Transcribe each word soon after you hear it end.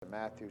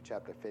Matthew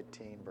chapter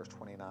 15, verse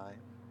 29.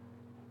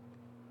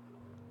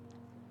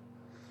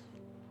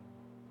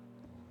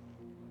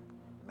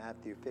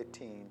 Matthew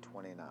 15,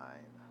 29.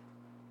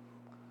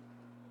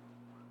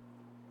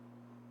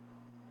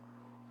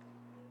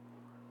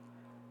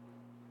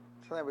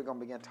 So then we're going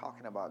to begin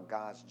talking about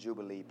God's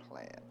Jubilee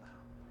plan.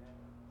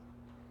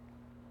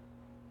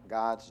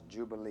 God's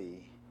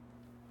Jubilee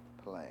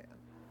plan.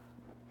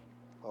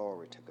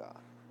 Glory to God.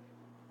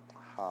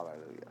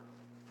 Hallelujah.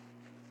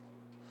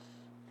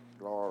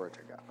 Glory to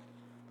God.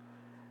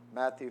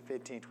 Matthew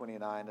 15,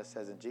 29, it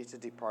says, And Jesus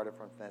departed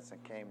from thence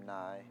and came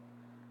nigh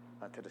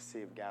unto the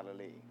Sea of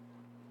Galilee,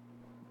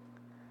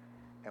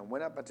 and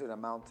went up unto the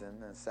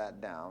mountain and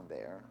sat down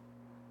there.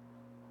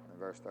 In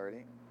verse 30,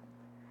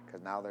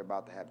 because now they're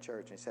about to have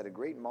church. And he said, A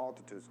great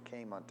multitude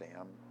came unto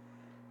him,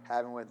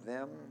 having with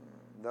them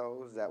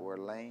those that were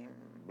lame,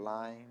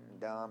 blind,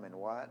 dumb, and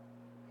what?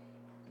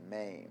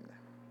 Maimed.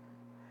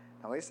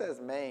 Now when he says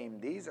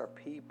maimed, these are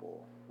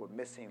people with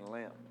missing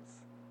limbs.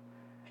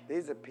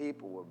 These are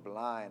people with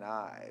blind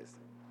eyes,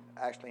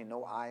 actually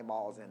no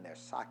eyeballs in their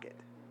socket.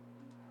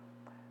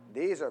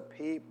 These are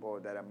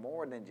people that are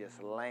more than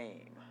just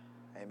lame.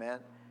 Amen?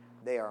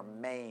 They are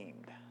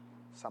maimed.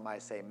 Somebody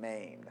say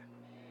maimed.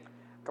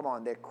 Come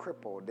on, they're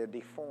crippled. They're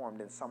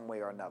deformed in some way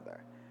or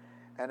another.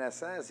 And it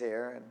says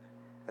here, and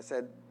it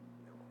said,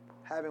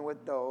 having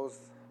with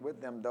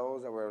them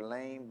those that were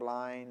lame,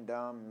 blind,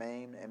 dumb,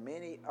 maimed, and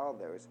many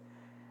others,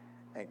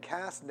 and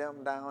cast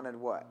them down at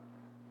what?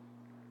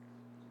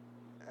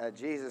 At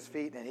Jesus'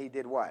 feet, and he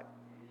did what?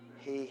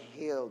 He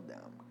healed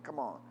them. Come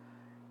on.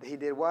 He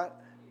did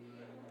what?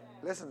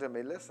 Listen to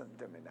me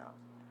now.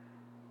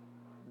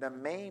 The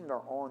maimed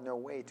are on their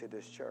way to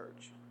this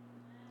church.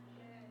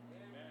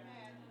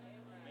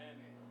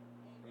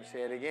 Let me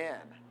say it again.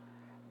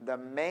 The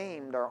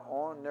maimed are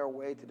on their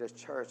way to this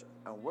church,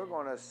 and we're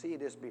going to see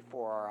this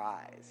before our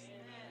eyes.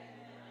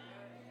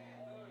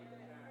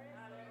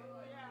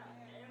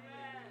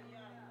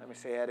 Let me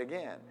say it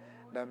again.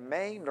 The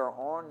maimed are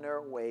on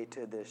their way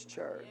to this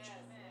church.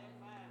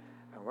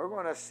 And we're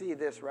going to see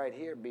this right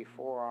here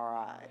before our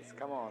eyes.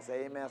 Come on,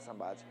 say amen,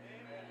 somebody.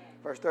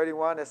 Verse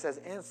 31, it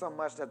says,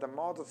 Insomuch that the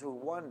multitude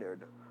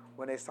wondered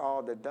when they saw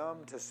the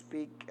dumb to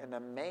speak and the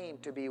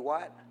maimed to be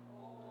what?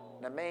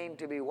 The maimed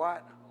to be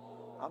what?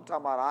 I'm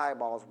talking about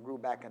eyeballs grew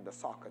back into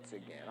sockets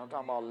again. I'm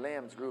talking about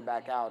limbs grew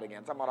back out again.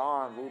 I'm talking about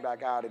arms grew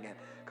back out again.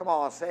 Come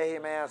on, say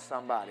amen,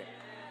 somebody.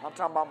 I'm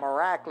talking about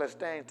miraculous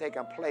things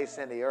taking place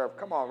in the earth.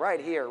 Come on,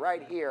 right here,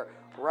 right here,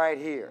 right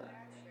here.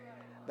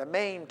 The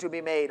maimed to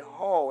be made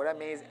whole. That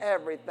means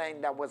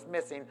everything that was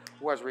missing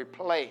was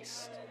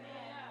replaced.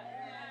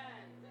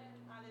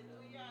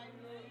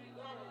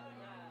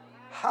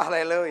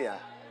 Hallelujah.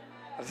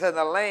 It said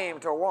the lame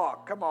to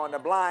walk. Come on, the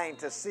blind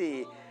to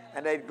see.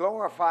 And they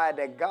glorified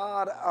the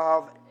God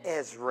of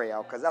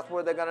Israel, because that's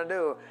what they're going to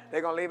do.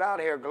 They're going to leave out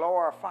here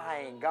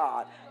glorifying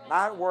God.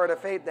 Not word of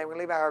faith, they're going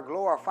to leave out here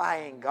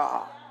glorifying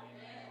God.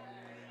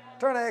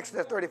 Turn to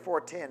Exodus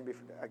 34:10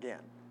 again.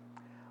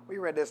 We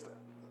read this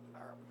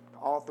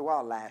all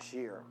throughout last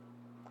year,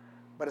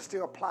 but it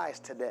still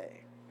applies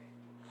today.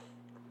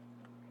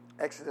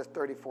 Exodus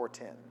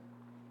 34:10.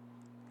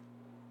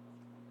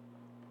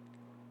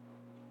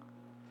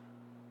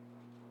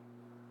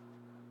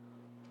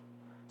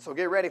 So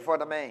get ready for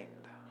the maimed.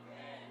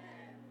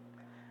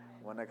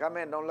 When they come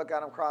in, don't look at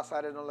them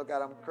cross-eyed, don't look at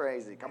them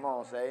crazy. Come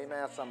on, say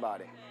amen,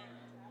 somebody.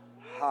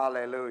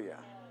 Hallelujah.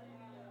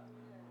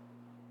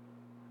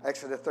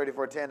 Exodus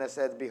 34:10, it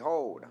says,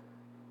 Behold,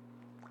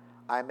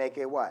 I make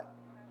a what?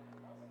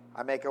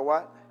 I make a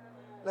what?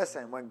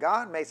 Listen, when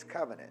God makes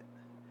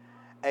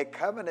a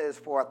covenant is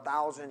for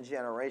 1,000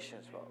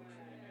 generations, folks.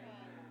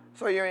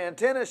 So your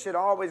antenna should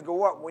always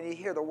go up when you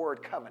hear the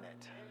word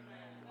covenant.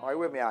 Are you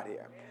with me out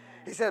here?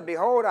 He said,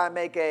 Behold, I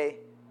make a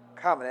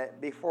covenant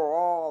before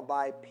all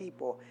thy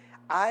people.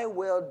 I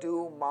will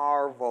do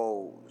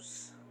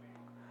marvels,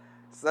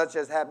 such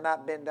as have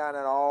not been done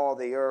in all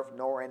the earth,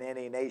 nor in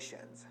any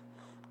nations.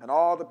 And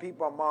all the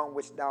people among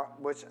which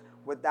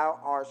thou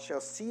art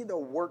shall see the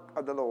work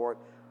of the Lord,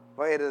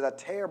 for it is a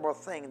terrible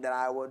thing that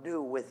I will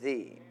do with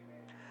thee.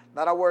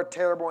 Now the word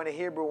terrible in the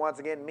Hebrew, once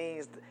again,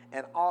 means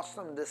an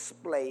awesome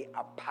display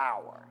of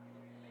power.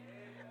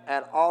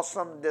 An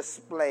awesome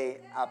display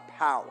of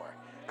power.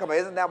 Come on,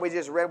 isn't that we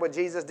just read what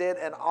Jesus did?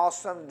 An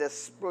awesome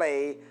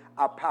display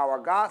of power.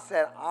 God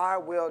said, I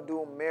will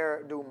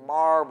do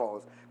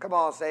marvels. Come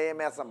on, say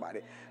amen,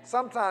 somebody.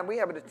 Sometimes we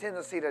have a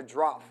tendency to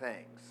drop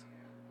things.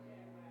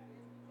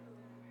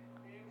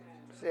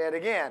 Say it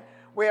again.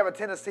 We have a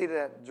tendency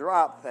to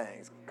drop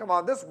things. Come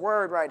on, this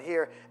word right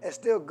here is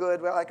still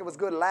good. Like it was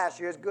good last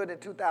year. It's good in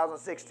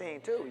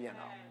 2016 too, you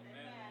know.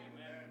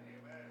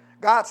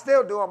 God's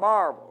still doing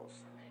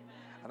marvels.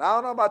 And I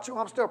don't know about you,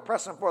 I'm still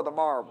pressing for the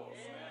marvels.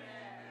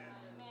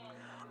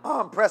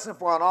 I'm pressing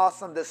for an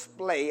awesome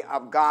display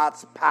of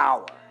God's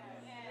power.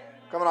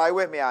 Come on, are you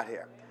with me out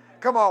here?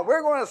 Come on,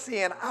 we're going to see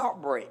an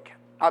outbreak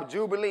of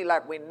Jubilee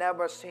like we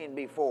never seen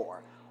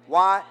before.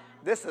 Why?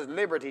 This is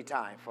liberty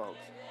time, folks.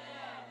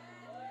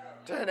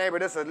 Tell your neighbor,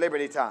 this is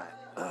liberty time.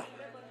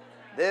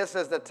 This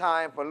is the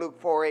time for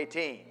Luke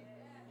 4:18.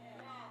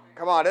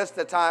 Come on, this is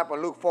the time for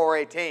Luke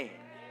 4:18,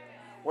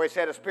 where he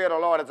said, the Spirit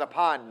of the Lord is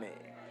upon me,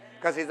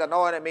 because he's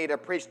anointed me to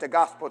preach the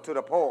gospel to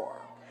the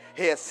poor.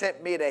 He has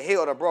sent me to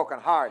heal the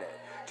brokenhearted,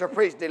 to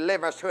preach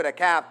deliverance to the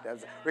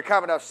captives,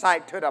 recovery of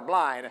sight to the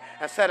blind,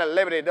 and set at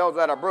liberty those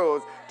that are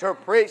bruised, to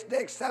preach the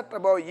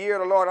acceptable year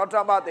of the Lord. I'm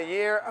talking about the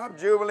year of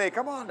Jubilee.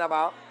 Come on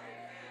now.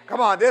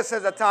 Come on, this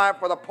is the time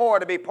for the poor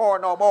to be poor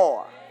no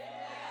more.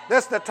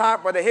 This is the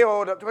time for the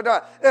healed.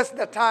 This is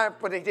the time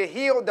for to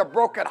heal the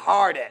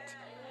brokenhearted.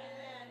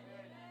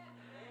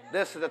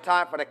 This is the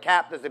time for the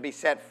captives to be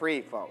set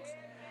free, folks.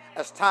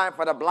 It's time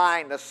for the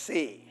blind to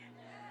see.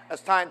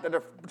 It's time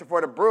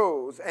for the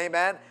bruised,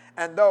 amen,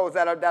 and those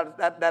that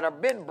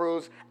have been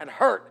bruised and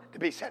hurt to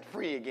be set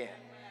free again.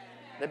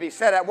 To be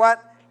set at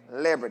what?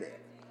 Liberty.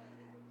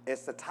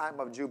 It's the time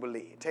of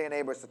Jubilee. Tell your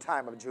neighbor it's the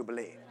time of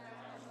Jubilee.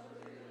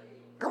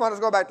 Come on,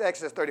 let's go back to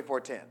Exodus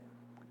 34:10.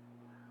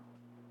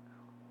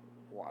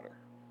 Water.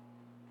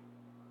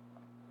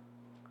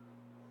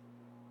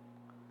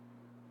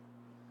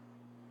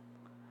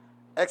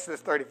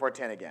 Exodus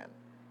 34:10 again.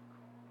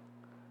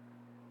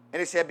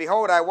 And he said,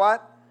 behold, I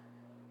what?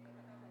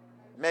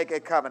 Make a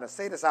covenant.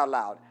 Say this out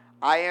loud.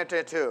 I enter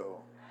into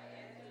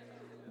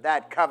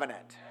that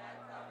covenant.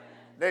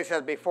 Then he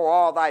says, before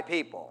all thy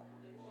people.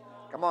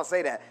 Come on,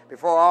 say that.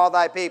 Before all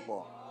thy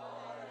people,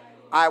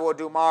 I will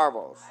do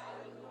marvels,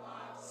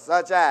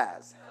 such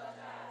as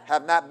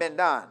have not been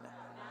done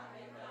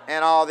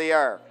in all the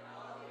earth,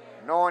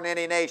 nor in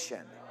any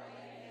nation,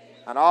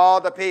 and all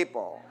the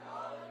people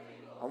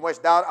on which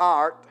thou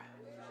art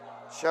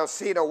shall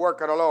see the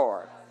work of the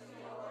Lord.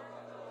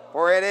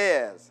 For it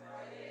is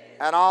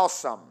an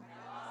awesome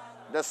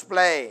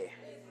display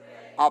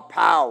of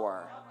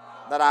power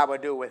that I will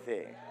do with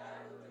thee.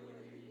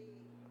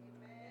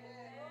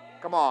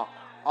 Come on.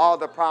 All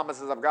the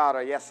promises of God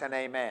are yes and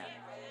amen.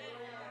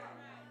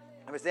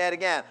 Let me say it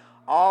again.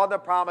 All the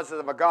promises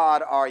of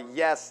God are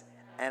yes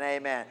and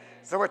amen.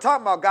 So we're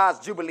talking about God's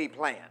Jubilee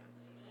plan.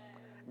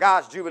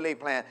 God's Jubilee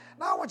plan.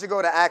 Now I want you to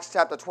go to Acts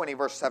chapter 20,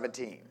 verse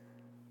 17.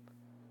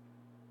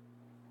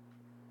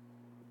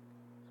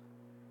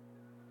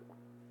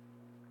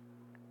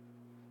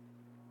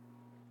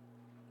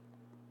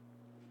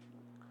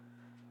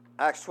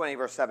 Acts 20,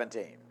 verse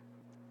 17.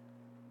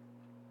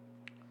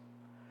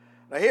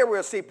 Now here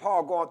we'll see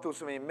Paul going through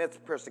some immense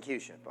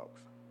persecution,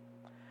 folks.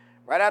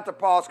 Right after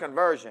Paul's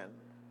conversion,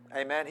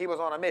 amen, he was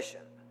on a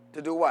mission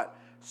to do what?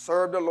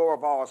 Serve the Lord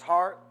with all his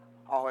heart,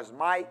 all his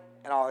might,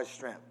 and all his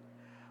strength.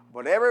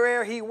 But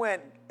everywhere he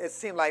went, it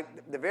seemed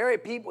like the very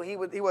people he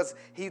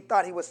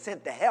thought he was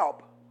sent to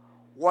help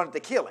wanted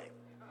to kill him.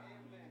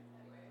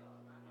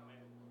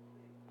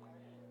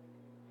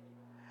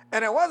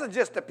 And it wasn't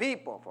just the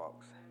people,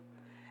 folks.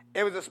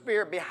 It was the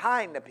spirit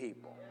behind the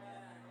people.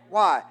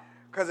 Why?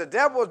 Because the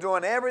devil was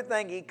doing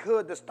everything he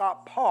could to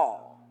stop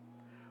Paul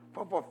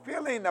from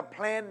fulfilling the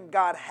plan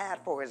God had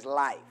for his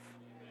life.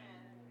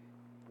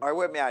 All right,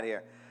 with me out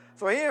here.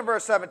 So here in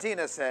verse 17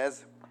 it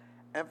says,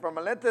 and from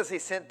Miletus he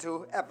sent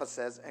to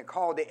Ephesus and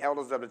called the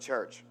elders of the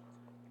church.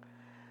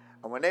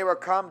 And when they were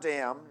come to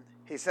him,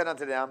 he said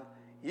unto them,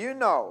 you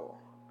know,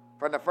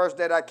 from the first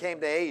day that I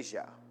came to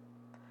Asia,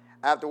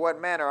 after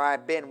what manner I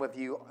have been with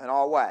you in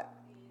all what?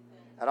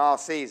 At all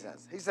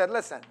seasons. He said,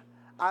 listen,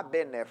 I've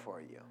been there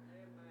for you.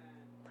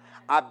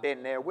 I've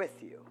been there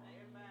with you.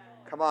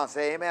 Come on,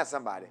 say amen,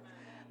 somebody.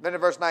 Then in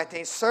verse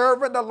 19,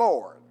 serving the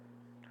Lord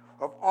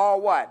of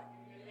all what?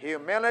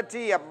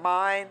 Humility of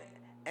mind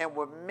and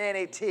with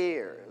many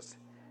tears,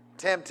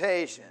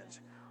 temptations,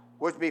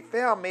 which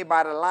befell me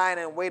by the lying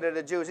in wait of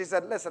the Jews. He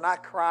said, listen, I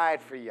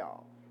cried for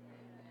y'all.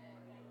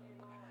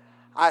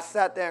 I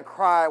sat there and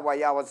cried while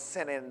y'all was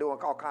sinning and doing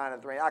all kinds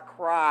of things. I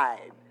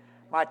cried.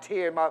 My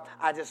tears,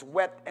 I just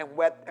wept and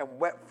wept and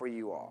wept for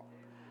you all.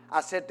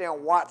 I sit there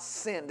and watch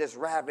sin just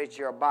ravage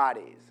your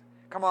bodies.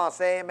 Come on,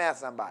 say amen,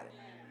 somebody.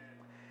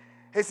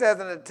 He says,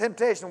 in the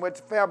temptation which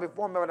fell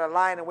before me with the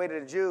lying in wait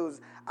of the Jews,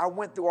 I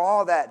went through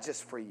all that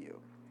just for you.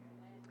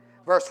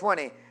 Verse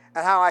 20,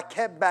 and how I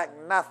kept back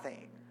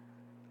nothing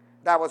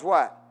that was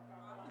what?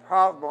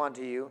 Profitable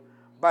unto you,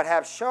 but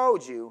have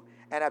showed you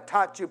and have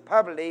taught you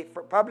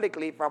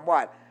publicly from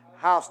what?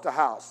 House to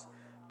house,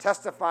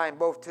 testifying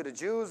both to the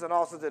Jews and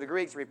also to the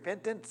Greeks,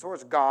 repentance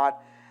towards God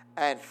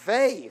and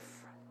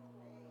faith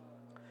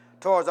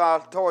towards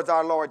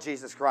our Lord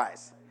Jesus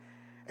Christ.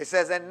 It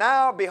says, and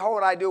now,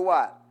 behold, I do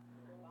what?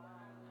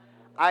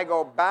 I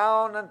go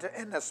bound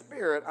in the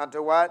spirit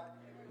unto what?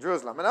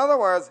 Jerusalem. In other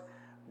words,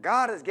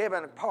 God has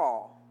given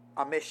Paul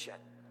a mission.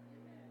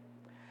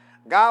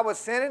 God was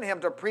sending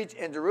him to preach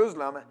in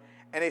Jerusalem,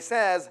 and he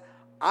says,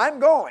 I'm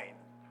going,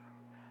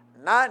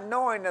 not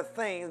knowing the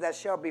things that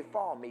shall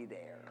befall me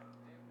there.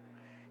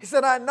 He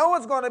said, I know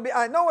it's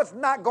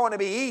not going to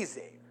be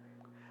easy,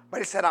 but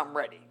he said, I'm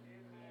ready.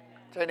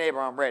 Tell your neighbor,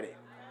 I'm ready.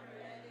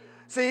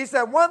 See, he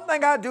said, one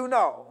thing I do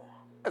know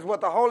is what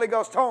the Holy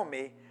Ghost told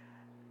me,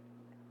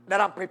 that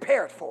I'm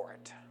prepared for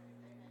it.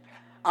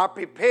 I'm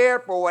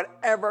prepared for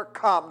whatever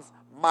comes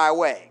my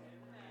way.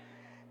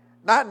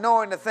 not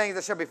knowing the things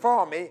that shall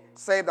befall me,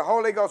 save the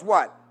Holy Ghost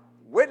what?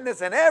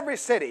 Witness in every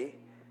city,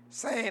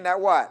 saying that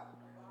what?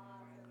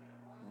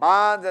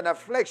 Bonds and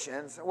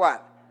afflictions,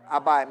 what?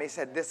 Abide me. He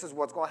said, this is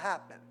what's going to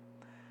happen.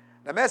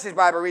 The Message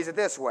Bible reads it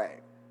this way.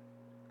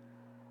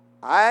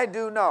 I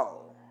do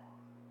know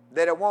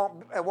that it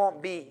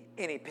won't be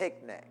any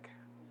picnic.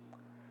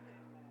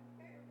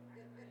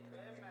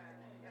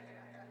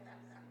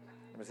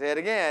 Let me say it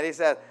again. He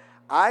said,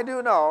 I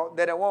do know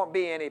that it won't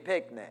be any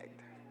picnic.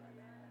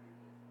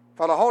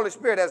 For the Holy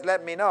Spirit has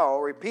let me know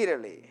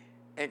repeatedly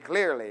and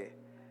clearly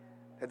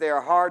that there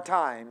are hard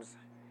times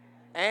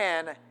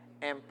and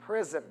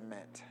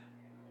imprisonment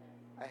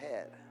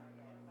ahead.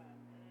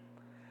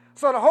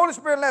 So the Holy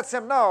Spirit lets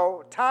him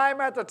know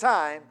time after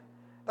time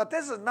that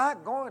this is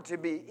not going to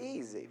be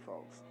easy,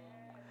 folks.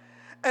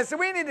 And so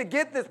we need to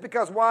get this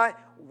because why?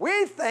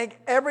 We think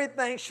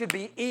everything should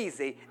be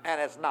easy,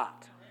 and it's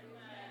not.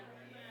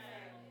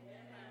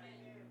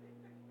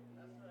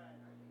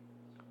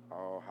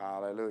 Oh,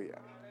 hallelujah.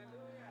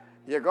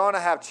 You're going to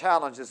have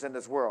challenges in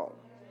this world.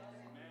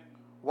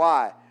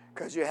 Why?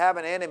 Because you have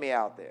an enemy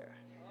out there.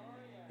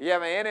 You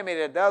have an enemy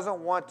that doesn't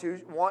want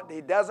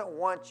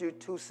you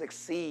to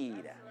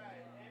succeed.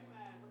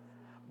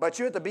 But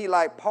you have to be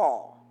like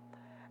Paul.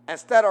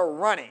 Instead of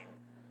running,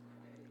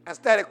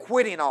 instead of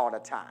quitting all the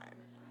time,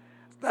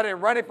 instead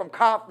of running from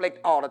conflict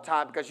all the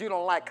time because you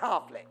don't like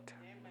conflict.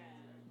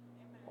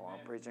 Oh, I'm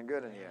preaching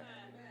good in here.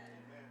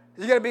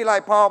 You're going to be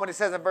like Paul when he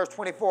says in verse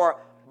 24,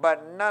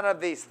 but none of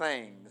these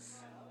things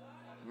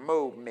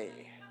move me.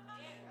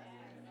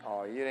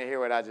 Oh, you didn't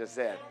hear what I just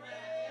said.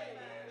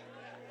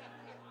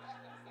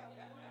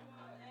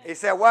 He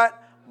said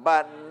what?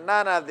 But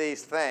none of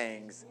these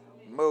things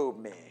move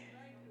me.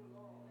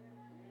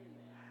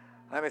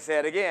 Let me say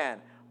it again.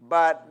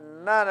 But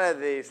none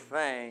of these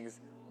things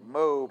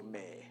move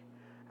me.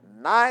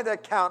 Neither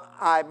count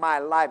I my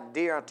life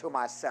dear unto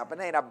myself. It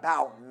ain't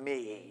about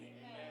me.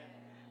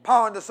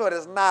 Paul understood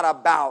it's not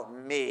about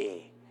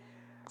me.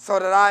 So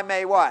that I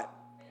may what?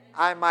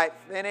 I might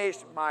finish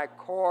my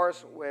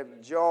course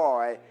with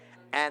joy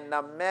and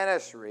the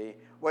ministry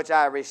which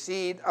I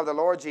received of the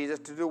Lord Jesus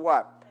to do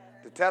what?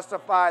 To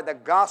testify the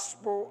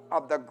gospel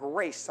of the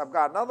grace of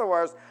God. In other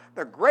words,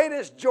 the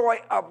greatest joy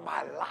of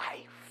my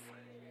life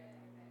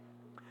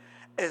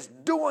is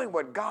doing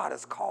what God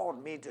has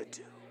called me to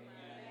do.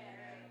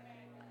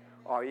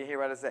 Oh, you hear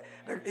what I said?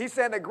 He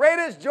said the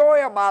greatest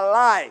joy of my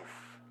life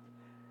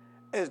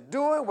is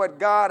doing what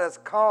God has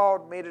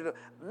called me to do.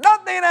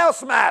 Nothing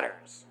else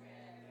matters.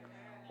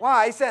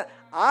 Why? He said,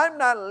 I'm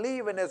not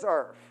leaving this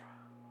earth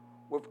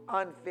with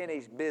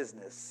unfinished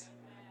business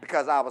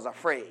because I was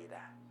afraid.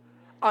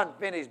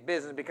 Unfinished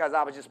business because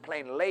I was just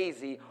plain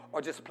lazy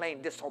or just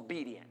plain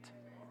disobedient.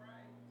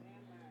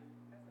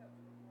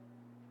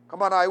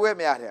 Come on, are you with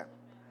me out here?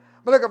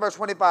 But look at verse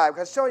 25,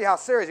 because to show you how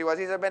serious he was.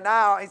 He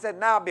said,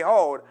 now,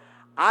 behold,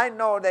 I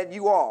know that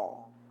you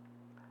all,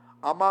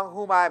 among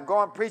whom I have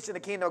gone preaching the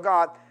kingdom of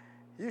God,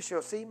 you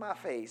shall see my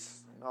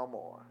face no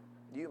more.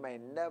 You may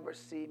never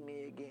see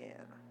me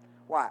again.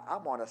 Why?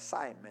 I'm on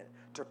assignment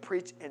to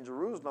preach in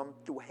Jerusalem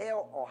through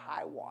hell or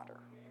high water.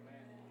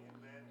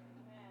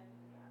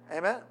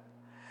 Amen?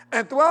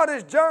 And throughout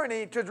his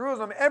journey to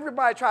Jerusalem,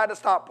 everybody tried to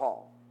stop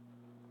Paul.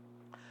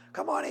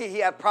 Come on, he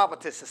had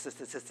prophetesses.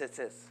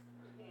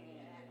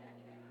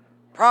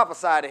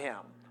 Prophesy to him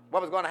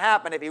what was going to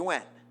happen if he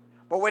went.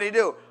 But what did he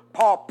do?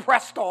 Paul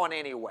pressed on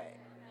anyway.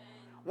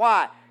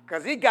 Why?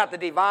 Because he got the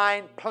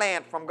divine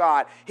plan from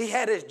God. He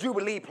had his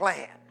Jubilee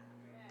plan.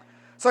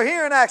 So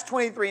here in Acts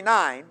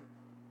 23:9,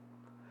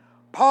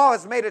 Paul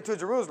has made it to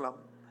Jerusalem.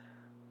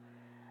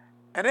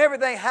 And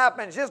everything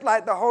happened just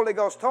like the Holy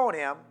Ghost told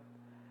him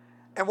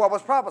and what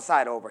was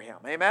prophesied over him.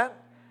 Amen?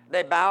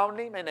 They bound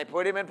him and they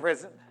put him in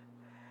prison.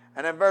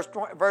 And then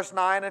verse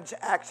 9 in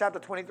Acts chapter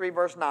 23,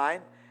 verse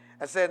 9,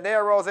 it said,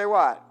 there arose a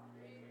what?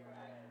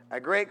 A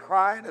great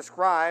cry, and the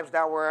scribes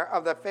that were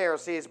of the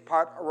Pharisees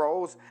part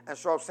arose and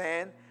strove,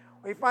 saying,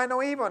 we find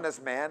no evil in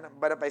this man,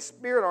 but if a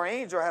spirit or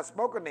angel has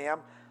spoken to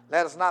him,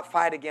 let us not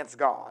fight against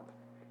God.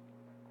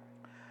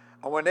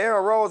 And when there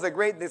arose a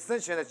great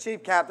dissension, the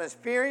chief captains,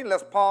 fearing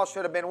lest Paul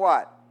should have been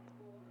what?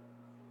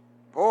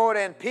 Pulled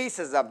in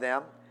pieces of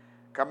them,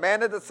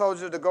 commanded the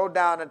soldiers to go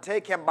down and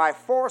take him by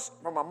force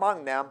from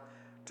among them,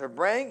 to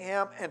bring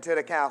him into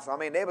the council. I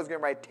mean, they was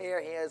getting ready to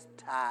tear his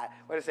hide.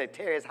 What did they say?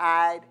 Tear his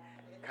hide?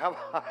 Come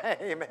on.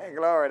 Amen.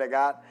 Glory to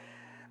God.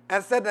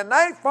 And said the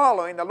night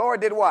following, the Lord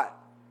did what?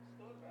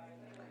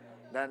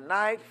 The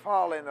night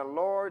following, the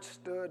Lord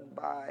stood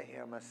by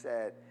him and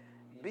said,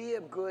 be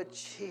of good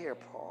cheer,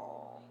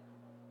 Paul.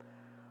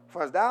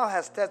 For as thou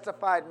hast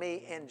testified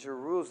me in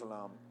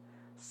Jerusalem,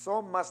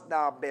 so must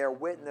thou bear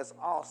witness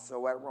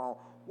also at Rome.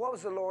 What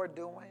was the Lord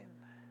doing?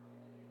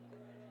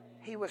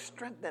 He was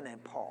strengthening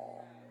Paul.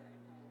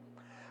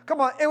 Come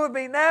on, it would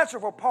be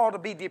natural for Paul to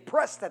be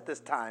depressed at this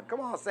time.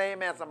 Come on, say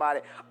amen, somebody.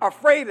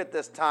 Afraid at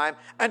this time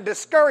and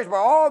discouraged by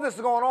all this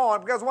going on.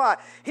 Because why?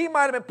 He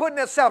might have been putting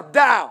himself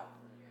down.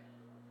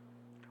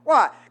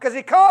 Why? Because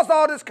he caused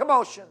all this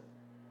commotion.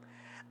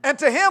 And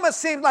to him it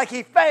seemed like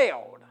he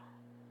failed.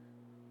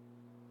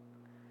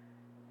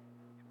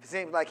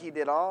 seems like he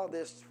did all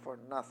this for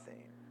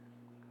nothing.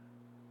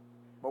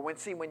 But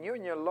when you're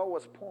in your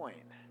lowest point,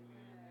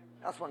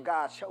 that's when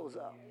God shows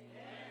up.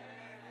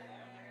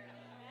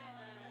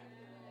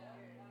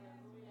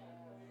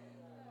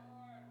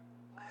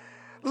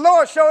 The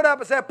Lord showed up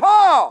and said,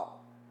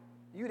 Paul,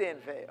 you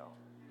didn't fail.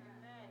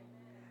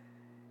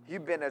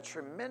 You've been a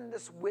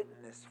tremendous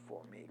witness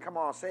for me. Come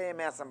on, say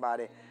amen,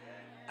 somebody.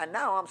 And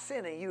now I'm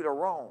sending you to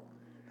Rome.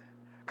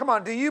 Come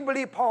on, do you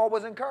believe Paul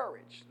was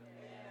encouraged?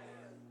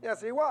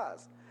 Yes, he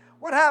was.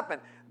 What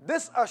happened?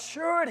 This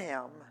assured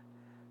him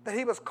that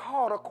he was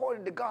called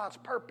according to God's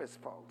purpose,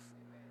 folks.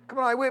 Come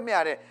on, are you with me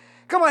out here?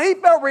 Come on, he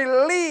felt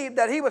relieved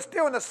that he was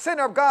still in the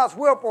center of God's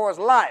will for his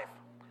life.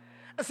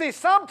 And see,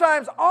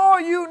 sometimes all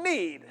you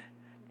need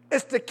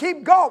is to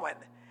keep going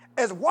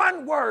is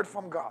one word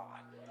from God.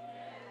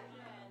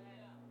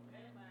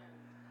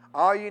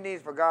 All you need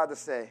is for God to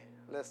say,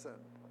 listen,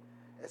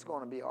 it's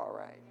going to be all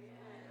right.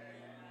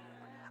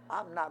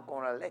 I'm not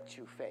going to let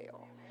you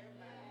fail.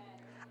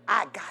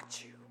 I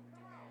got you.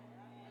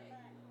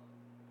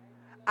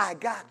 I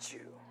got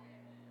you.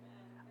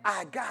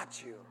 I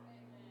got you.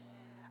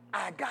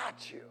 I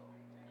got you.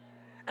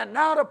 And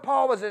now that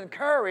Paul was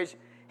encouraged,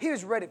 he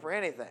was ready for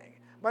anything.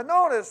 But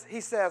notice he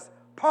says,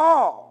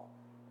 Paul,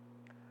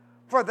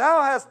 for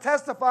thou hast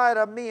testified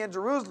of me in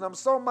Jerusalem,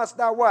 so must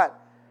thou what?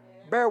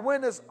 Bear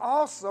witness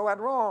also at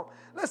Rome.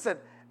 Listen,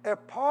 if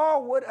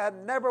Paul would have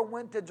never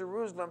went to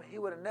Jerusalem, he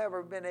would have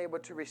never been able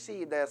to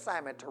receive the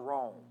assignment to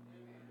Rome.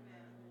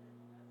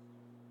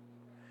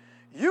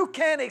 You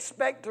can't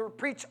expect to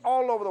preach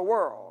all over the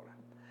world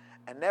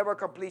and never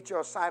complete your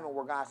assignment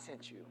where God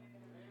sent you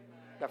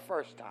the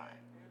first time.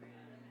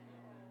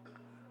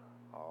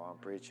 Oh, I'm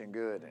preaching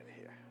good in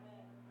here.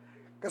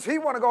 Because he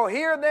want to go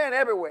here, there, and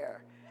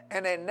everywhere.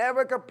 And they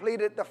never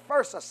completed the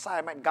first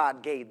assignment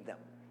God gave them.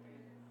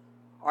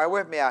 Are you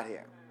with me out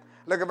here?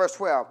 Look at verse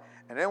 12.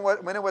 And then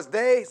when it was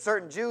day,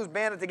 certain Jews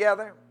banded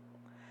together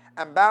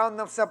and bound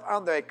themselves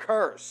under a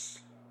curse,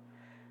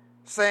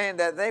 saying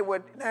that they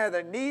would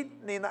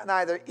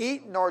neither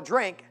eat nor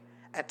drink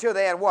until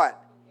they had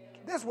what?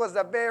 This was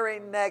the very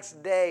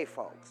next day,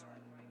 folks.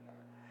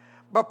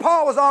 But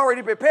Paul was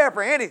already prepared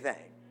for anything.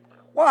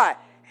 Why?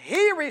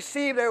 He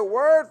received a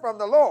word from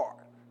the Lord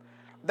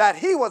that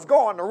he was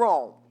going to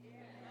Rome.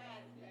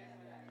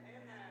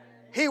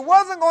 He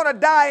wasn't going to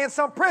die in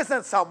some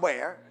prison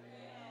somewhere.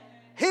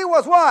 He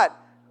was what?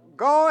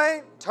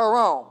 Going to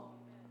Rome.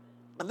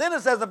 And then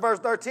it says in verse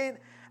 13,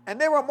 and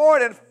there were more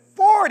than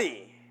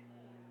 40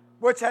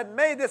 which had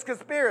made this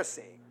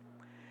conspiracy.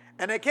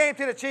 And they came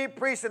to the chief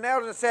priests and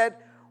elders and said,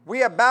 we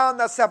have bound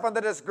ourselves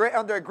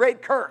under a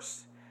great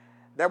curse,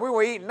 that we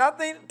will eat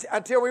nothing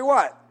until we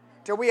what?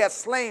 Till we have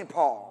slain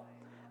Paul.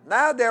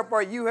 Now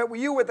therefore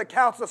you with the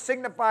council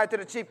signify to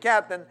the chief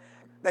captain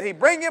that he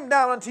bring him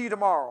down unto you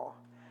tomorrow,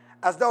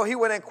 as though he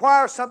would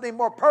inquire something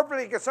more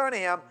perfectly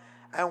concerning him,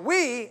 and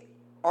we,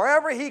 or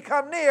ever he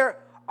come near,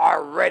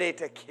 are ready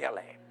to kill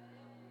him.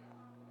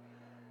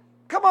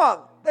 Come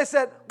on. They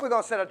said, we're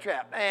going to set a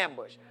trap, an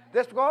ambush.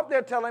 Just go up there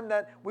and tell him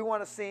that we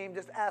want to see him.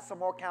 Just ask some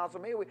more counsel.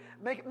 Maybe we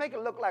make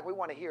it look like we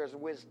want to hear his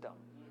wisdom.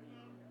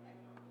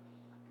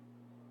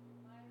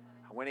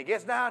 And when he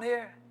gets down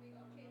here,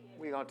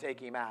 we're going to take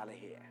him out of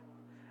here.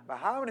 But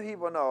how many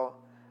people know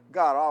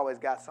God always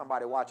got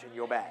somebody watching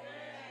your back?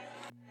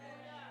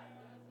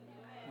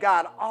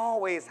 God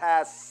always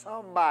has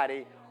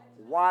somebody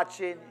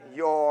watching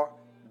your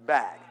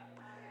back.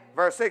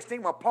 Verse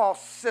 16, when Paul's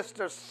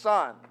sister's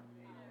son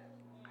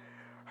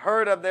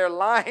heard of their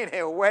lying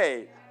in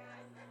wait.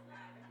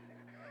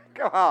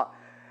 Come on,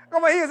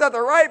 he was at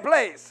the right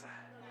place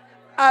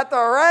at the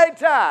right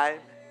time.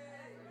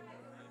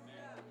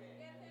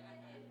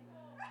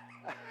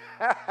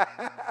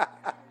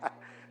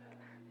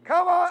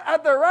 Come on,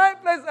 at the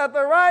right place at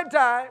the right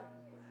time.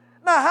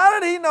 Now, how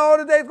did he know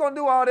that they was going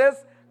to do all this?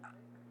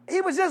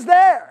 He was just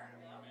there.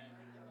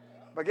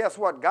 But guess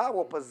what? God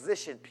will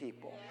position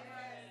people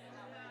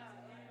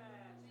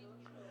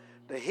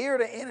to hear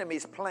the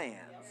enemy's plans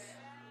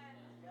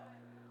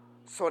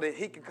so that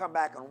he can come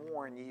back and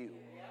warn you.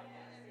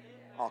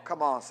 Oh,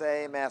 come on,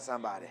 say amen,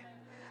 somebody.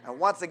 And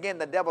once again,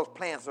 the devil's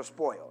plans are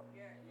spoiled.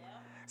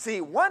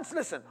 See, once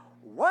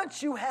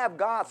you have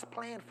God's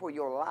plan for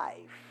your life,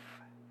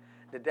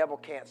 the devil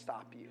can't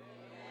stop you.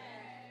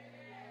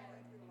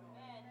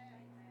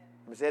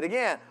 Let me say it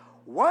again.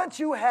 Once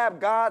you have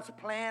God's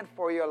plan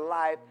for your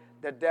life,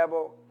 the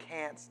devil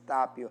can't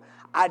stop you.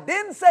 I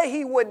didn't say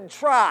he wouldn't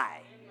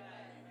try.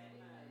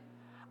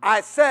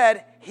 I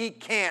said he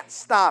can't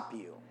stop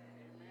you.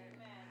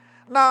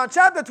 Now, in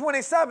chapter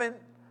 27,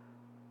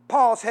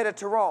 Paul's headed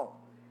to Rome.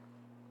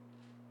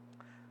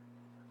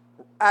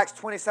 Acts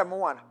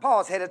 27:1.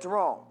 Paul's headed to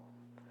Rome.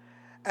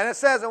 And it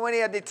says, and when he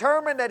had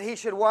determined that he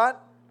should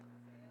what?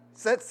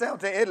 Set sail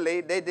to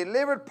Italy, they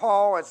delivered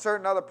Paul and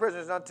certain other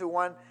prisoners unto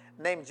one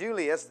named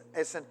Julius,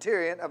 a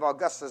centurion of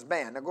Augustus'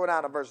 band. Now go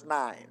down to verse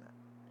 9.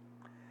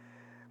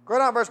 Go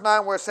down to verse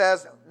 9 where it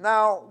says,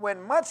 now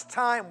when much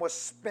time was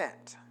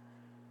spent,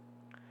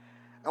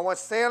 And when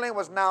sailing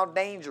was now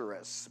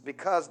dangerous,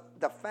 because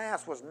the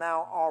fast was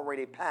now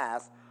already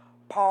past,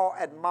 Paul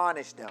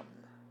admonished them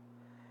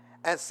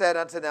and said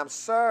unto them,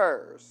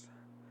 Sirs,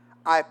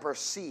 I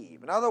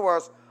perceive. In other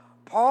words,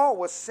 Paul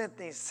was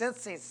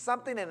sensing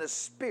something in the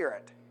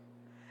spirit.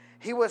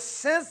 He was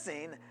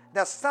sensing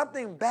that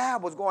something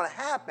bad was going to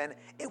happen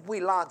if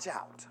we launch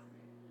out.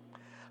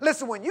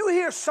 Listen, when you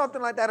hear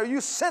something like that or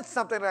you sense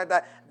something like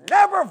that,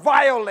 never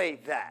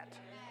violate that.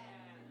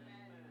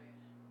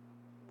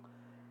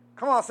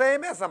 Come on, say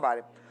amen,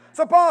 somebody.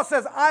 So Paul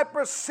says, I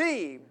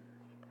perceive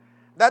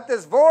that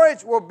this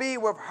voyage will be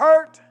with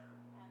hurt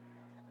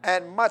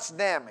and much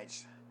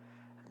damage.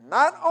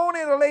 Not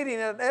only the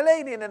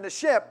lady in the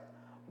ship,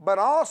 but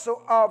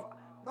also of,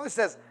 it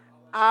says,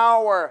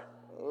 our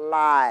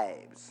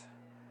lives.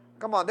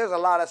 Come on, there's a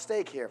lot at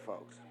stake here,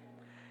 folks.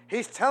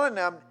 He's telling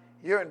them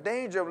you're in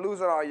danger of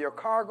losing all your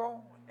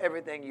cargo,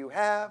 everything you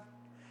have,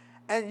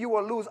 and you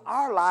will lose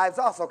our lives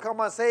also.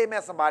 Come on, say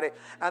amen, somebody.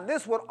 And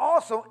this would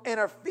also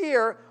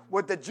interfere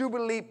with the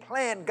Jubilee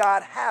plan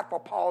God had for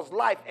Paul's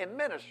life and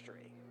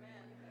ministry.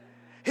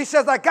 He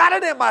says, I got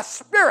it in my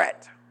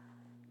spirit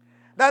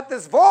that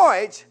this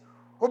voyage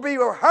will be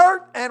with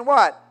hurt and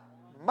what?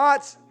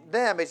 Much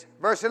damage.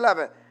 Verse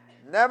 11.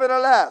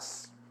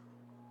 Nevertheless,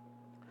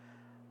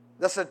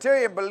 the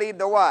centurion believed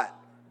the what?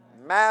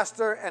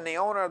 Master and the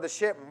owner of the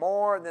ship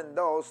more than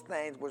those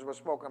things which were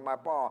spoken by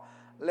Paul.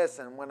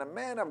 Listen, when a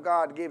man of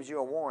God gives you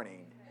a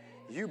warning,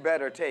 you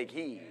better take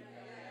heed.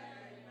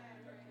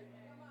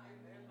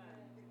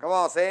 Come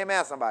on, say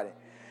amen, somebody.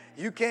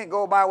 You can't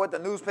go by what the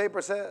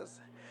newspaper says.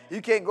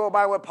 You can't go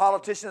by what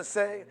politicians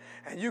say.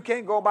 And you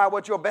can't go by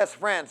what your best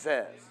friend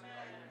says.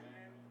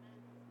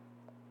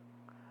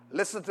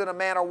 Listen to the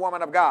man or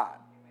woman of God.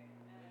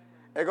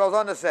 It goes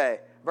on to say,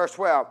 verse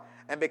 12,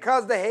 and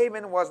because the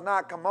haven was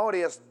not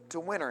commodious to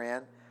winter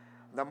in,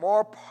 the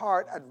more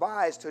part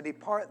advised to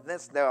depart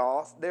thence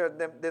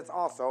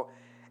also,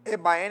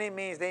 if by any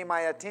means they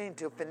might attain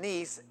to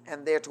Phoenice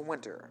and there to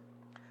winter,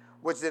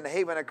 which is in the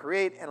haven of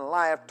Crete and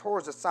lieth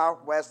towards the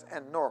southwest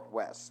and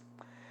northwest.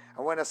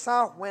 And when the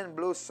south wind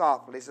blew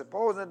softly,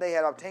 supposing they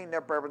had obtained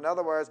their purpose, in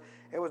other words,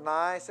 it was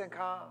nice and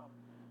calm.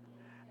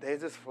 They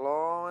just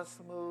flowing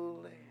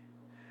smoothly.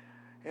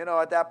 You know,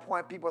 at that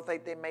point, people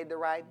think they made the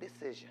right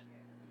decision.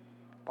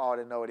 Paul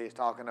didn't know what he was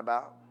talking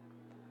about.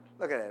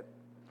 Look at it.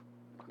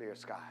 Clear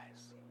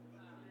skies.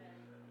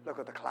 Look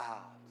at the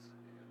clouds.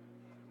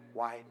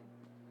 White,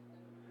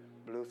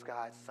 blue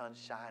skies, sun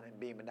shining,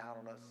 beaming down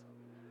on us.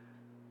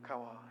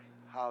 Come on.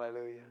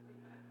 Hallelujah.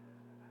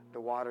 The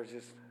water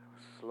just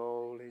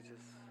slowly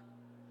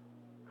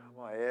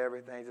come on,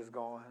 everything's just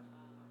going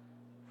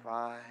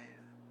fine.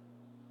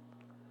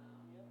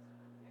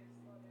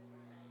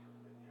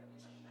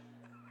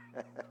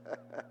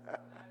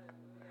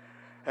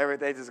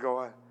 Everything's just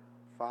going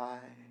fine.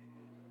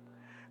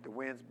 The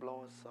wind's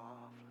blowing softly,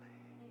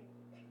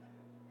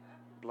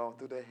 blowing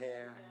through the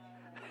hair.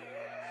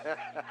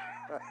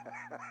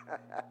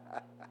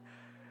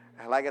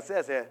 And like it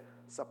says here,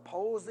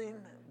 supposing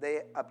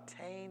they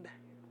obtained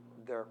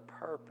their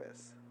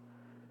purpose,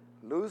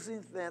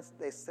 losing thence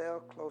they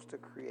sailed close to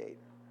Crete.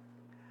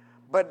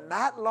 But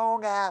not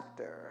long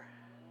after,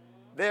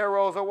 there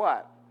arose a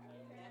what?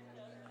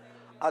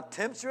 A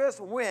tempestuous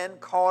wind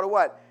called a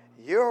what?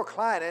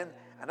 Euroclydon.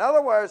 In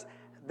other words,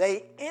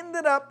 they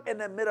ended up in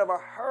the middle of a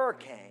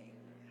hurricane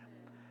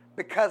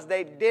because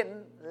they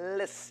didn't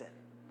listen.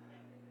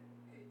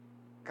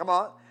 Come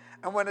on.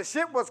 And when the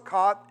ship was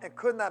caught and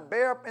could not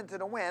bear up into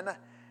the wind,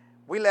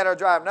 we let her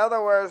drive. In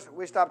other words,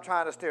 we stopped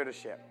trying to steer the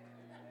ship.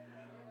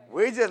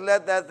 We just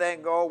let that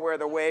thing go where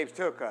the waves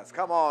took us.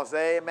 Come on,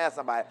 say amen,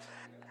 somebody.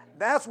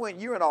 That's when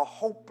you're in a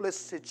hopeless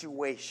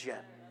situation.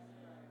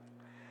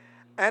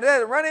 And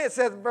then running, it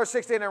says in verse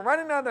 16, and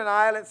running under an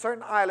island,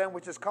 certain island,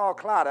 which is called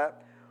Clauda,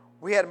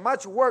 we had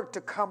much work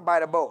to come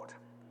by the boat,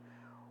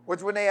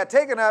 which when they had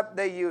taken up,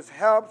 they used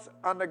helps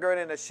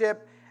undergirding the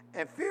ship,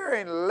 and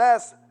fearing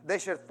lest they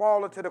should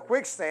fall into the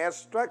quicksand,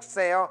 struck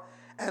sail,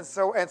 and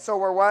so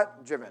were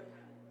what? Driven.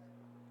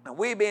 And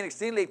we being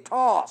exceedingly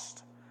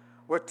tossed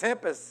with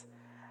tempests,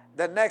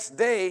 the next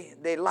day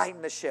they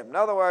lightened the ship. In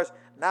other words,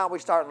 now we're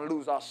starting to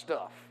lose our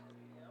stuff.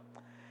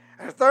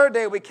 And the third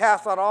day we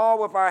cast out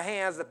all with our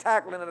hands the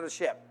tackling of the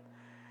ship.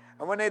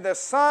 And when neither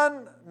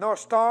sun nor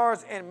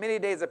stars in many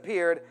days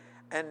appeared,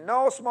 and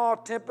no small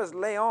tempest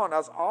lay on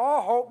us,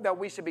 all hope that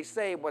we should be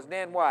saved was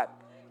then what?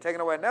 Taken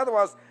away. In other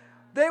words,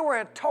 they were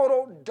in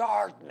total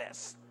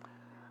darkness.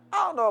 I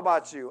don't know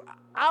about you.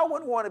 I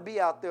wouldn't want to be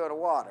out there in the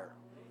water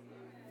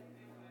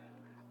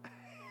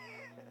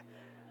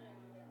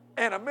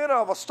in the middle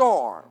of a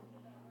storm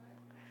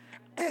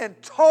in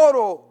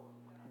total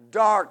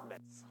darkness.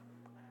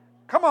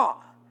 Come on.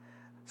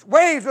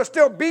 Waves were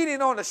still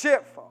beating on the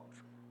ship, folks.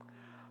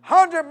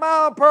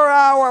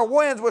 100-mile-per-hour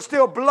winds were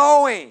still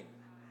blowing,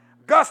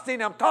 gusting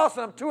them,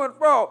 tossing them to and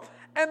fro.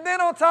 And then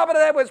on top of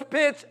that was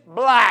pitch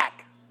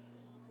black.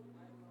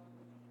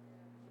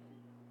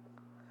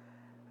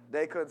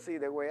 They couldn't see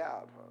their way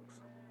out, folks.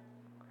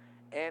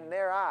 In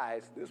their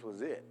eyes, this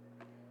was it.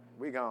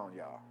 We gone,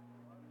 y'all.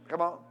 Come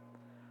on.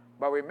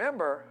 But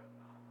remember,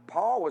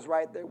 Paul was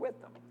right there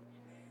with them.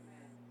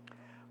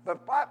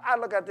 But I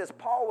look at this,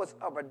 Paul was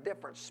of a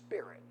different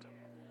spirit.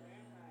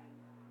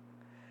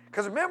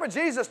 Because remember,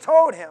 Jesus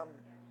told him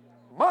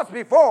months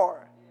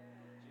before,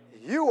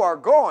 you are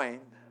going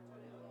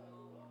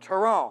to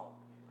Rome.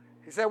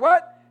 He said,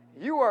 what?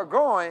 You are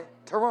going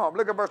to Rome.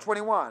 Look at verse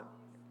 21.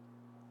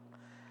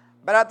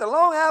 But after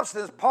long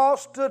absence, Paul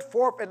stood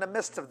forth in the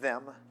midst of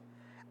them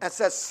and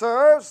said,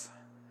 sirs,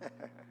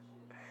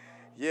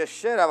 you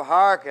should have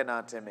hearkened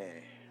unto me.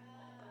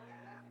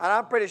 And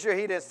I'm pretty sure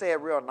he didn't say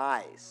it real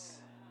nice.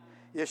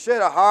 You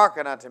should have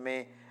hearkened unto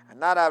me and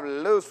not have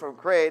loosed from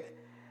Crete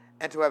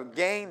and to have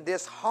gained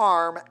this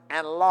harm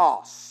and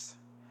loss.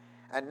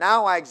 And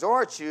now I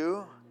exhort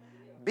you,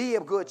 be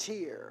of good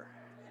cheer.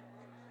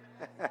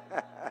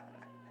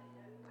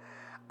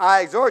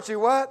 I exhort you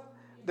what?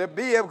 To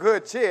be of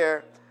good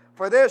cheer.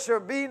 For there shall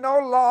be no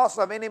loss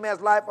of any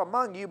man's life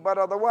among you, but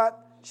of the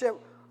what? Ship.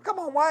 Come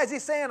on, why is he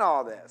saying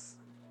all this?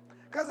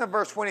 Because in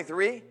verse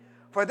 23,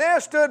 for there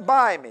stood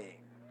by me.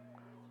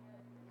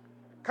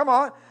 Come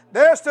on.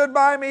 There stood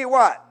by me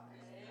what?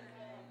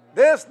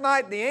 This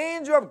night the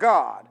angel of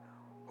God,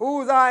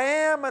 whose I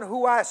am and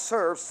who I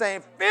serve,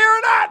 saying,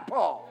 fear not,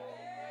 Paul.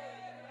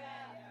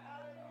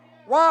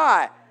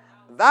 Why?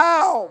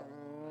 Thou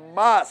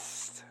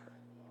must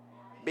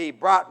be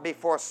brought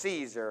before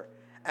Caesar.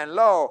 And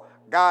lo,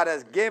 God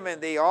has given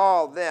thee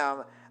all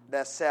them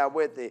that sail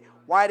with thee.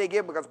 Why did he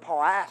give them? Because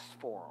Paul asked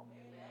for them.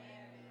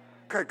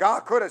 Because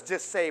God could have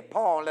just saved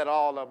Paul and let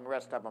all of them,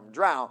 rest of them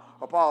drown.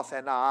 Or Paul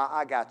said, no,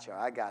 I got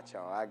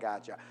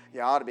you.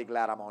 You ought to be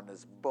glad I'm on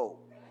this boat.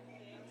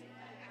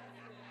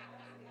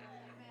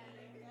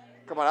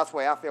 Come on, that's the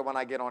way I feel when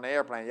I get on the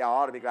airplane. Y'all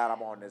ought to be glad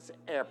I'm on this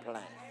airplane.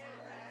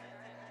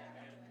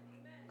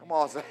 Come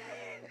on, say,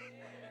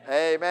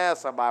 amen,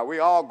 somebody. We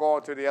all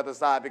going to the other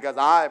side because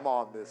I'm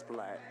on this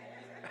plane.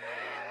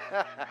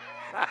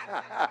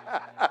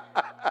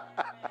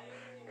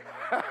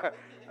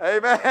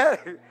 Amen.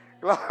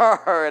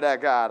 Glory to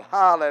God.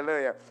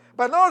 Hallelujah.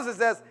 But notice it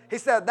says, he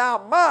said,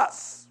 thou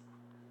must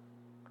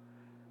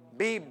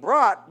be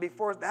brought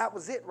before, that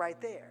was it right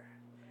there.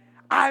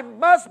 I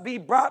must be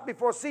brought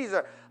before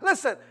Caesar.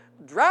 Listen,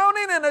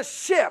 drowning in a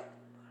ship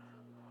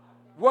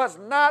was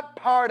not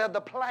part of the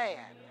plan.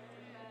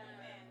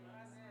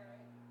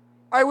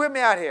 Are you with me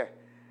out here?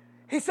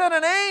 He said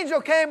an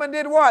angel came and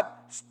did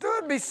what?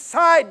 Stood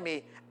beside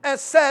me and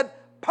said,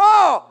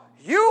 Paul,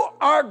 you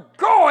are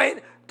going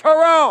to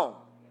Rome.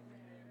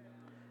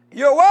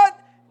 You're what?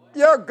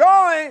 You're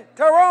going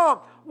to Rome.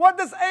 What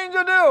does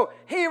angel do?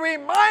 He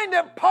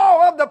reminded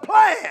Paul of the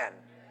plan.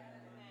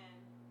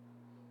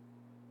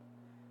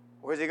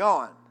 Where's he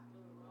going?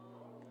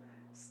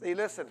 See,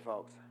 listen,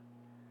 folks.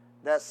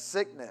 That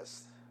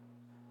sickness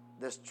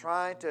that's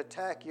trying to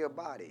attack your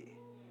body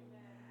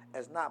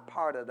is not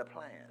part of the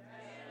plan.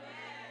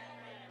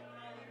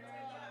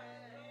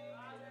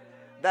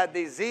 That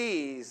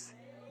disease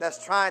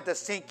that's trying to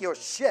sink your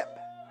ship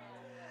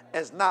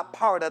is not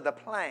part of the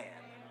plan.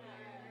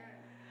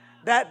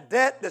 That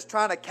debt that's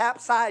trying to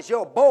capsize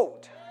your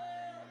boat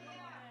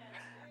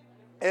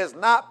is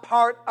not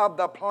part of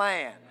the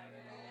plan.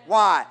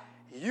 Why?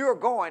 You're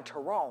going to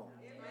Rome.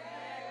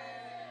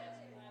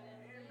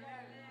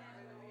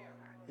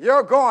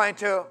 You're going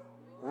to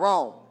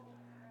Rome.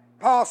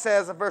 Paul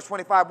says in verse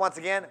 25 once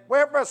again,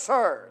 wherefore,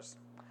 sirs,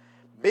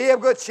 be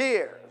of good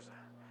cheer.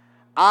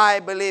 I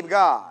believe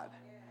God,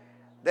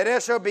 that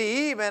it shall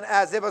be even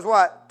as it was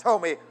what?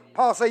 Told me.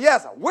 Paul said,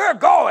 yes, we're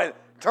going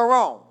to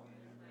Rome.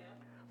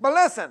 But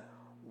listen,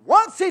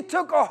 once he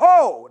took a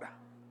hold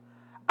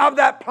of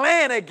that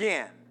plan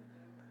again,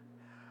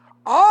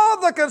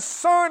 all the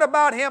concern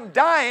about him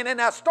dying in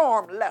that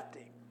storm left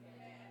him.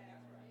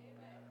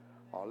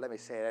 Oh, let me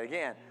say that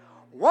again.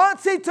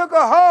 Once he took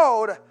a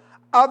hold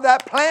of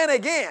that plan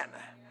again,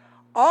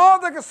 all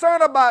the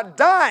concern about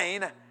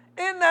dying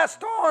in that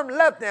storm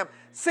left him.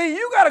 See,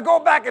 you got to go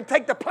back and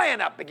take the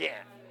plan up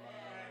again.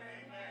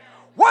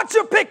 Once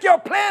you pick your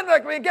plan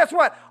up again, guess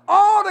what?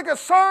 All the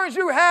concerns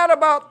you had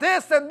about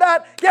this and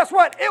that, guess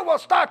what? It will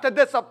start to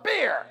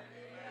disappear.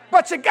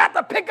 But you got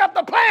to pick up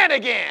the plan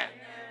again.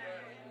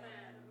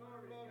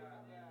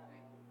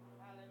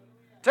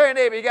 Tell your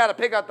neighbor, you got to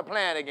pick up the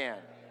plan again.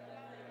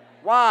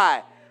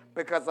 Why?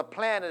 Because the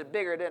plan is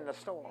bigger than the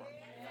storm.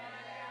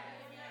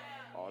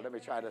 Oh, let me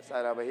try this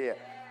side over here.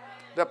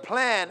 The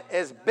plan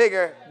is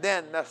bigger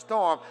than the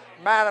storm.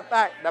 Matter of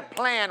fact, the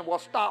plan will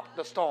stop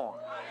the storm.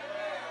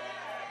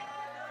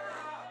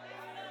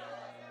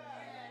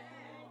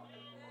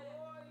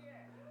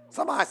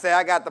 Somebody say,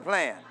 I got the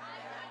plan.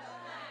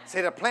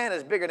 See, the plan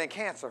is bigger than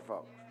cancer,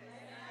 folks.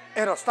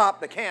 It'll stop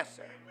the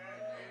cancer.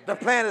 The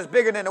plan is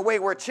bigger than the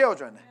wayward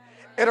children.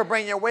 It'll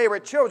bring your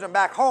wayward children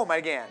back home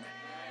again.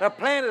 The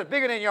plan is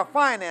bigger than your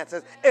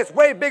finances. It's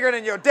way bigger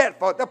than your debt,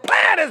 folks. The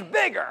plan is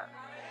bigger.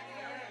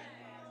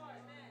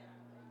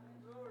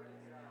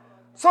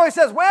 So he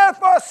says,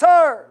 wherefore,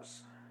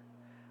 sirs,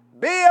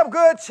 be of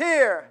good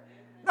cheer.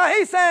 Now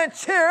he's saying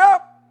cheer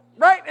up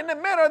right in the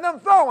middle of them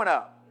throwing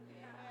up.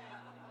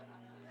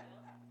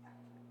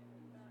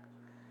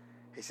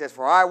 He says,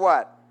 for I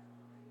what?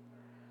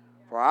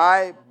 For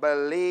I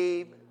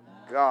believe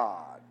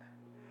God,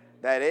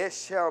 that it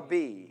shall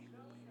be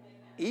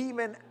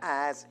even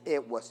as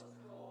it was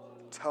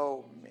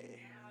told me.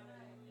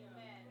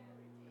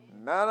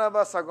 None of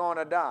us are going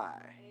to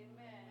die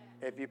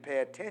if you pay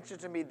attention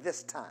to me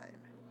this time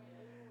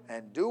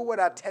and do what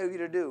I tell you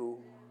to do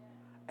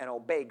and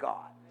obey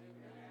God.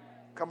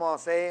 Come on,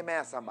 say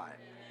amen, somebody.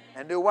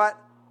 And do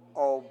what?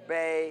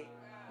 Obey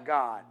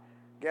God.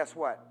 Guess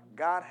what?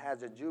 God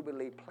has a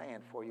Jubilee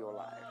plan for your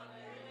life.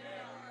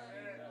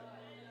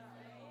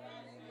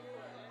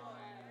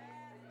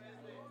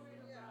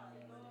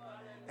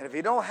 And if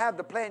you don't have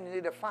the plan, you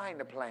need to find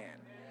the plan.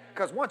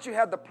 Because once you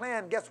have the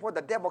plan, guess what?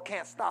 The devil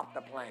can't stop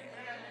the plan.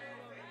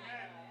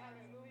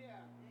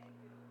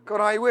 Come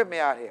on, are you with me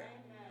out here?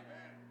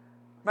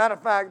 Matter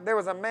of fact, there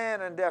was a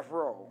man in death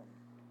row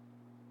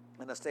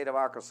in the state of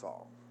Arkansas.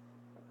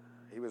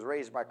 He was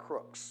raised by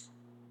crooks.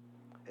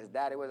 His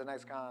daddy was an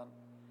ex-con.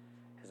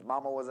 His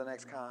mama was an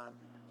ex-con.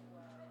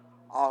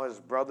 All his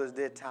brothers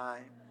did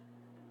time.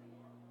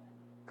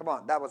 Come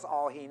on, that was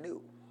all he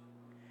knew.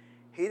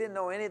 He didn't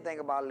know anything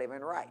about living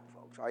right,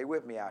 folks. Are you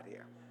with me out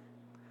here?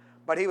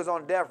 But he was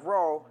on death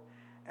row,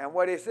 and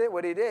what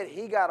he did,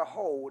 he got a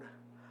hold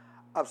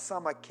of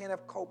some of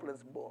Kenneth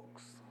Copeland's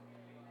books.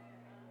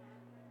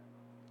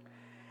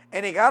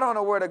 And he got on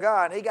the Word of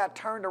God, and he got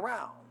turned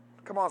around.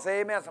 Come on,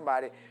 say amen,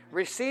 somebody.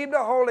 Received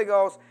the Holy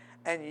Ghost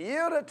and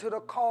yielded to the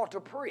call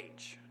to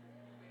preach.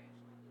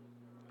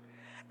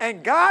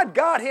 And God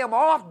got him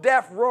off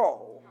death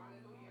row.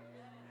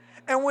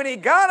 And when he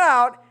got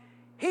out,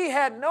 he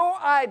had no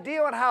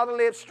idea on how to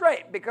live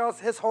straight because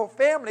his whole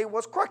family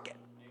was crooked.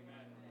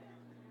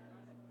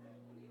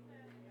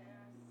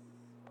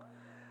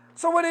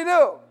 So what did he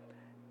do?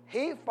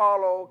 He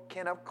followed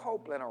Kenneth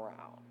Copeland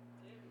around.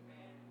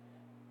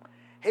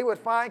 He would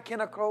find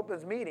Kenneth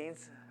Copeland's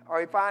meetings,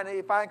 or he'd find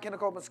Kenneth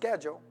Copeland's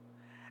schedule,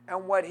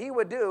 and what he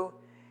would do,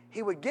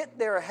 he would get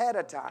there ahead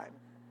of time,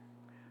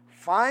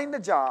 find the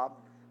job,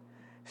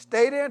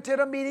 stay there until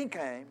the meeting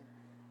came,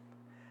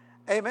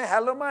 amen, had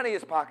a little money in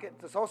his pocket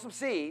to sow some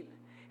seed.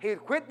 He'd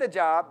quit the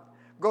job,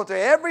 go to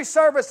every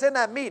service in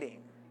that meeting.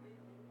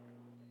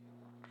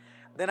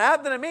 Then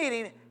after the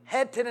meeting,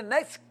 head to the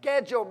next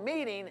scheduled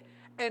meeting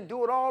and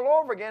do it all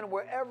over again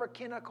wherever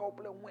Kenneth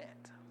Copeland went.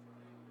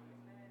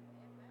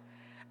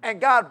 And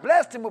God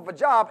blessed him with a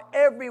job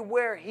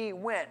everywhere he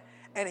went.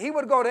 And he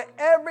would go to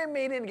every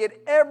meeting,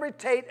 get every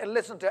tape, and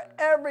listen to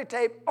every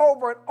tape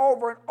over and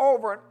over and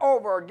over and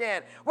over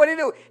again. What did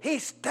he do? He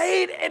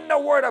stayed in the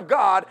Word of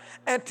God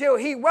until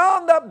he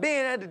wound up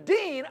being the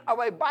dean of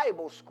a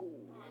Bible school.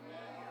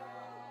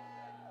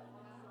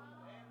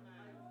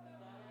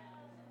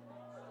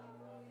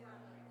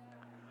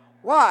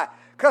 Why?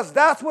 Because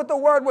that's what the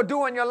Word would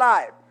do in your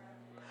life.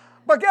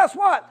 But guess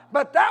what?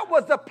 But that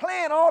was the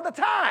plan all the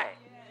time.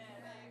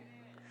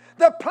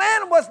 The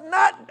plan was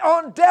not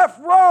on death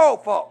row,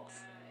 folks,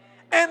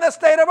 in the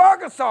state of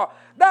Arkansas.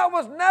 That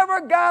was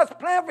never God's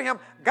plan for him.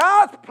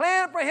 God's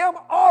plan for him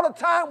all the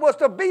time was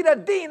to be the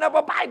dean of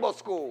a Bible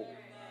school.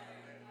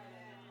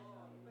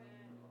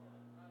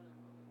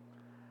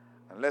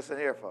 And listen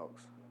here,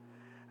 folks.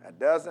 It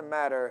doesn't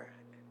matter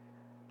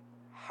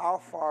how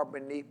far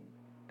beneath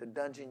the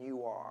dungeon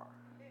you are.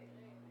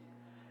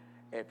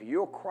 If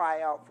you'll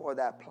cry out for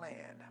that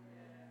plan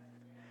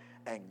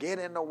and get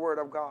in the Word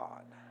of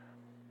God,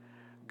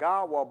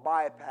 God will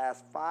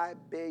bypass 5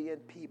 billion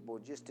people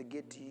just to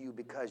get to you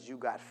because you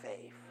got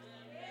faith.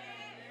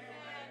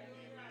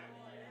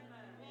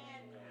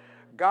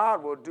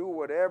 God will do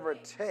whatever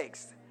it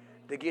takes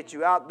to get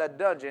you out the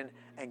dungeon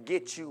and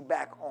get you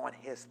back on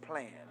His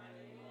plan.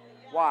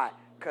 Why?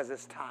 Because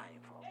it's time,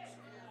 folks.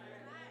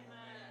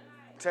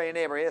 Tell your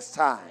neighbor, it's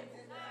time.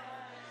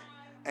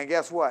 And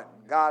guess what?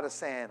 God is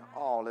saying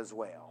all is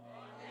well.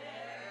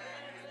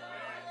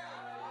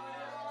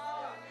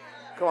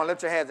 Come on,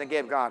 lift your hands and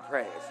give God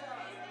praise.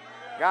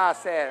 God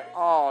said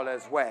all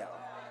is well.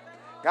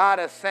 God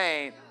is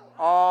saying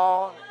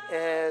all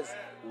is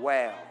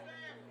well.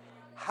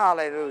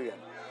 Hallelujah.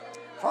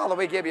 Father,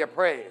 we give you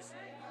praise.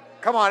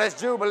 Come on, it's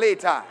Jubilee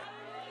time.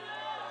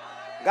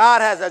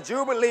 God has a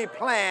Jubilee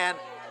plan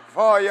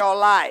for your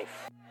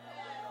life.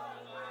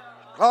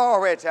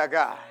 Glory to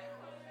God.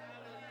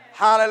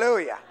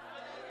 Hallelujah.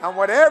 And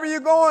whatever you're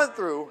going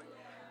through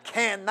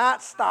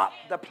cannot stop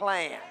the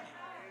plan.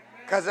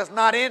 Because it's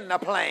not in the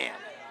plan.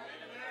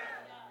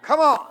 Come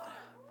on.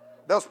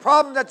 Those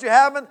problems that you're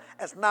having,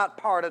 it's not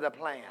part of the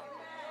plan.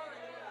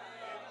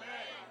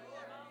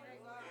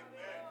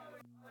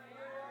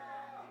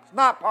 It's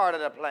not part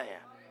of the plan.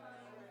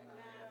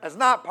 It's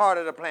not part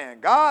of the plan.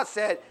 God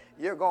said,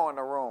 you're going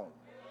to Rome.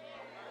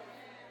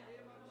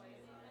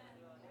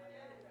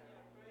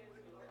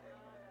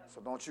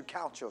 So don't you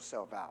count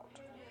yourself out.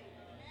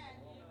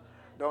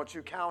 Don't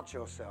you count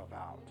yourself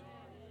out.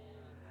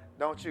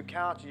 Don't you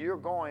count, you're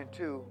going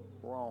to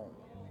Rome.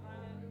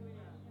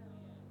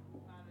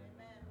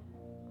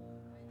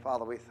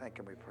 Father, we thank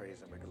and we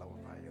praise and we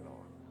glorify you,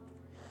 Lord.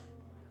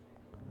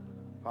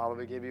 Father,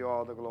 we give you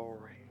all the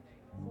glory.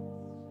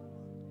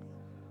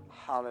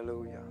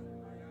 Hallelujah.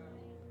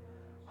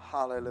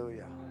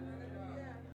 Hallelujah.